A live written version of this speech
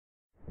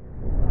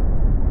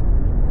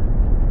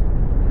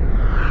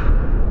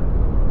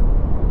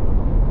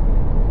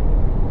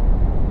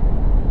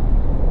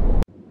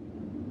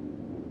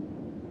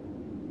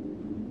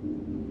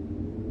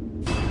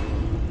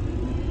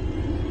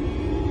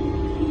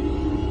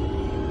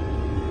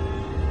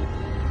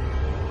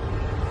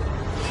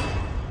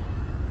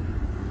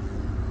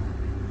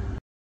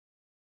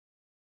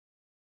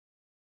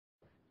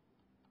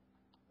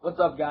What's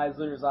up, guys?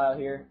 LunarRiseReturns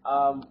here.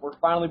 We're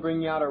finally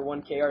bringing out our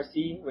 1K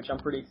RC, which I'm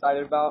pretty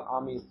excited about.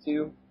 On me is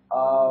too.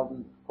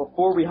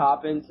 Before we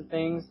hop into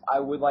things,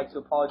 I would like to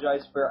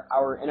apologize for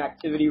our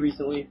inactivity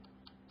recently.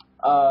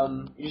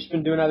 We've just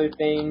been doing other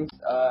things.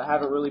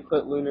 Haven't really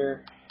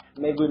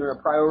made Lunar a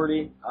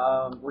priority.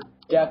 We're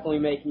definitely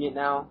making it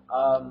now.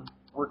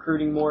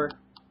 Recruiting more.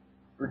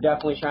 We're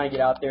definitely trying to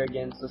get out there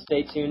again. So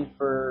stay tuned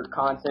for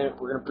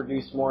content. We're gonna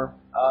produce more.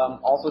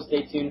 Also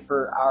stay tuned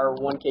for our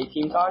 1K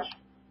team Taj.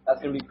 That's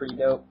going to be pretty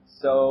dope.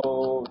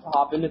 So, to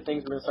hop into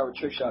things, we're going to start with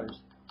trick shotters.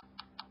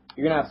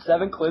 You're going to have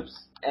 7 clips,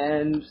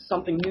 and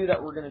something new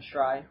that we're going to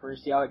try, we're going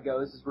to see how it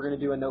goes, is we're going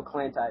to do a no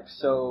clan tag.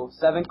 So,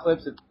 7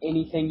 clips of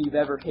anything you've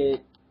ever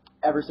hit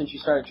ever since you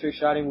started trick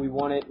shotting. We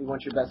want it. We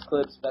want your best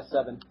clips, best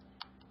 7.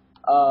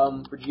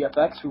 For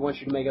GFX, we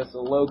want you to make us a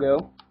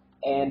logo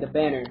and a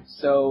banner.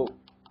 So,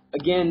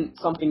 again,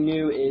 something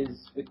new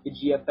is with the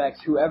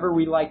GFX, whoever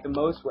we like the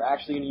most, we're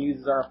actually going to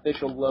use as our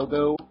official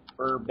logo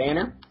or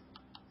banner.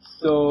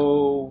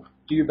 So,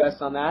 do your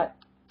best on that.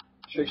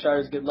 Trick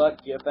shotters, good luck.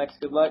 GFX,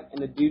 good luck.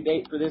 And the due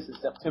date for this is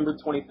September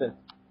 25th.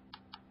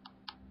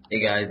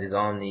 Hey guys, it's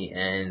Omni,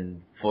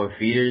 and for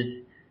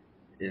feeders,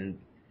 in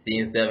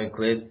seeing 7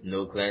 clips,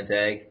 no clan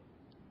tag,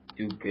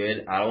 do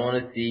good. I don't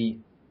want to see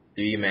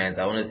 3-mans.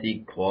 I want to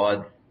see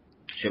quads,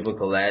 triple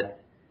collats,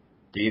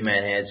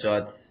 3-man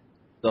headshots,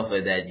 stuff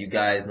like that. You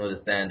guys know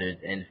the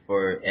standards. And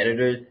for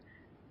editors,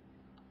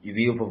 if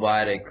we will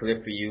provide a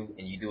clip for you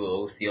and you do an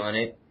OC on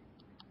it,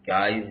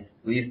 guys,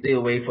 please stay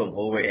away from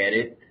over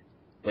edits.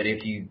 But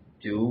if you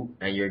do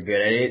and you're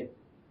good at it,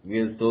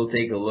 we'll still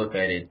take a look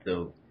at it.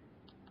 So,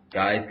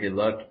 guys, good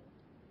luck,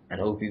 and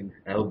hope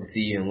to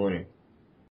see you in Lunar.